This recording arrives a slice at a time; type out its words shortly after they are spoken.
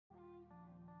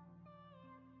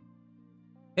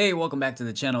Hey, welcome back to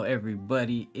the channel,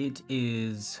 everybody. It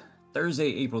is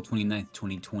Thursday, April 29th,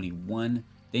 2021.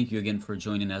 Thank you again for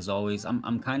joining. As always,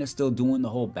 I'm kind of still doing the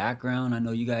whole background. I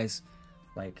know you guys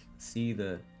like see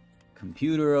the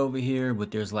computer over here, but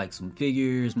there's like some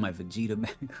figures, my Vegeta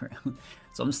background.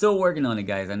 So I'm still working on it,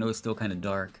 guys. I know it's still kind of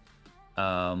dark,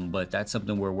 but that's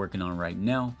something we're working on right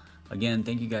now. Again,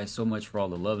 thank you guys so much for all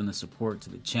the love and the support to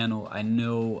the channel. I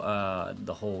know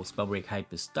the whole Spellbreak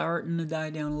hype is starting to die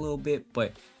down a little bit,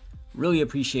 but really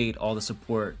appreciate all the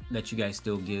support that you guys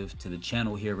still give to the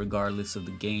channel here, regardless of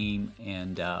the game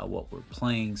and what we're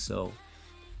playing. So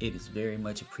it is very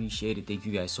much appreciated. Thank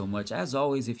you guys so much. As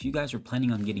always, if you guys are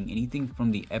planning on getting anything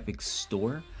from the Epic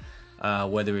Store,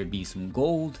 whether it be some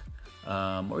gold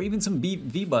or even some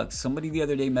V-Bucks. Somebody the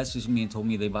other day messaged me and told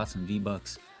me they bought some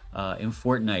V-Bucks in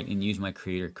Fortnite and used my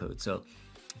creator code. So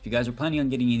if you guys are planning on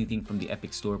getting anything from the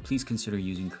Epic Store, please consider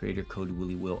using creator code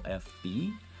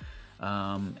WillyWillFB.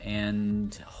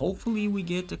 And hopefully we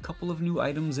get a couple of new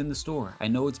items in the store. I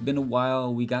know it's been a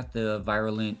while. We got the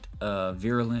virulent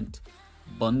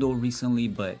bundle recently,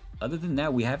 but other than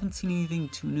that, we haven't seen anything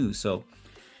too new. So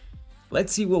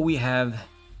let's see what we have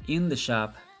in the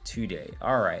shop today.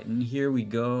 All right, and here we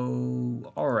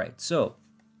go. All right, so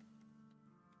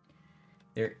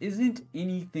there isn't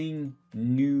anything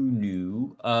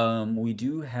new. We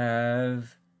do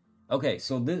have, okay,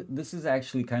 so this is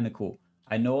actually kind of cool.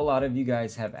 I know a lot of you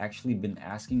guys have actually been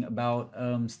asking about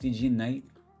Stygian Knight,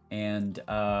 and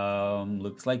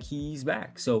looks like he's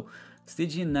back. So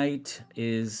Stygian Knight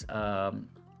is, where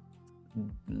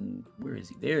is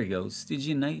he? There he goes,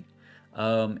 Stygian Knight.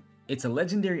 It's a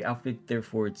legendary outfit,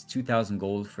 therefore it's 2,000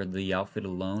 gold for the outfit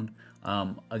alone.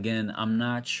 Again, I'm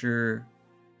not sure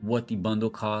what the bundle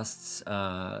costs.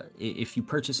 If you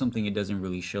purchase something, it doesn't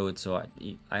really show it, so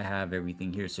I have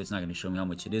everything here, so it's not going to show me how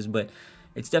much it is, but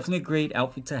it's definitely a great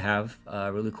outfit to have.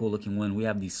 Really cool looking one. We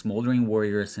have the Smoldering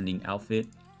Warrior Ascending outfit.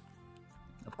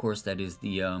 Of course, that is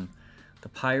the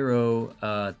Pyro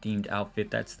themed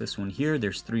outfit. That's this one here.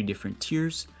 There's 3 different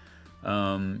tiers.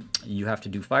 You have to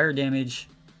do fire damage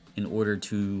in order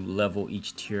to level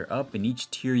each tier up, and each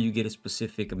tier you get a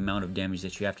specific amount of damage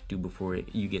that you have to do before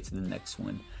you get to the next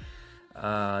one.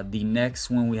 The next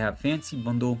one, we have Fancy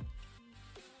Bundle.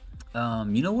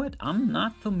 You know what? I'm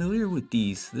not familiar with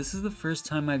these. This is the first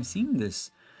time I've seen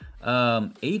this.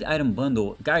 8 item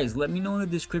bundle. Guys, let me know in the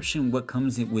description what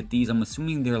comes in with these. I'm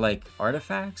assuming they're like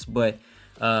artifacts, but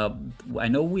I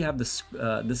know we have this.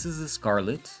 This is the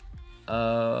Scarlet.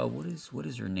 What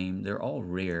is her name? They're all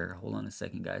rare. Hold on a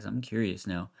second, guys. I'm curious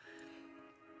now.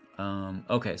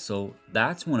 Okay, so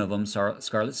that's one of them.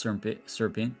 Scarlet Serpent,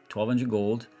 1200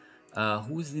 gold.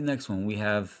 Who is the next one? We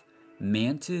have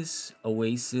Mantis,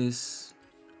 Oasis.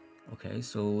 Okay,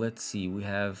 so let's see. We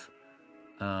have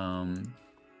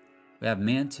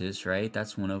Mantis, right?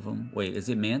 That's one of them. Wait, is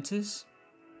it Mantis?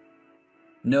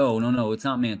 No, it's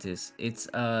not Mantis. It's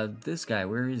this guy.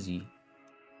 Where is he?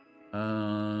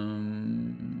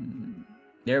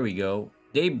 There we go.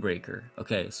 Daybreaker.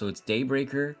 Okay, so it's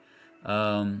Daybreaker,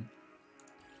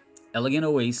 Elegant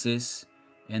Oasis,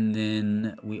 and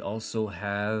then we also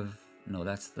have, no,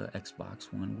 that's the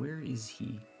Xbox one. Where is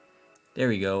he? There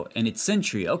we go. And it's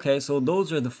Sentry. Okay, so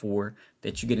those are the 4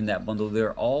 that you get in that bundle.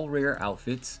 They're all rare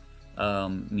outfits,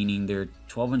 meaning they're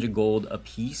 1200 gold a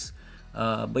piece.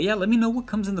 But yeah, let me know what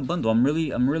comes in the bundle. I'm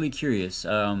really curious.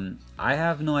 I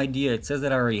have no idea. It says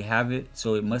that I already have it,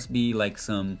 so it must be like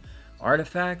some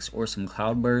artifacts or some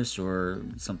cloudbursts or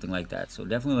something like that. So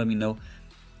definitely let me know.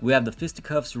 We have the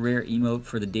Fisticuffs rare emote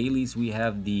for the dailies. We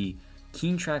have the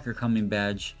Keen Tracker coming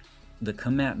badge, the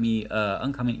Come At Me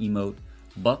uncommon emote,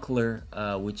 Buckler,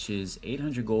 which is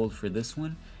 800 gold for this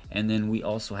one, and then we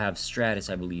also have Stratus,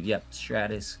 I believe. Yep,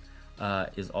 Stratus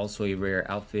is also a rare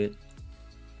outfit.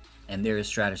 And there is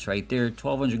Stratus right there,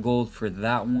 1200 gold for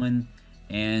that one.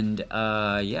 And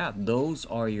yeah, those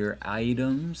are your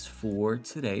items for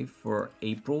today, for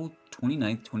April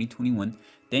 29th, 2021.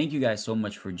 Thank you guys so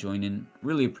much for joining.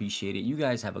 Really appreciate it. You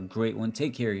guys have a great one.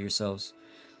 Take care of yourselves.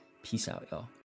 Peace out, y'all.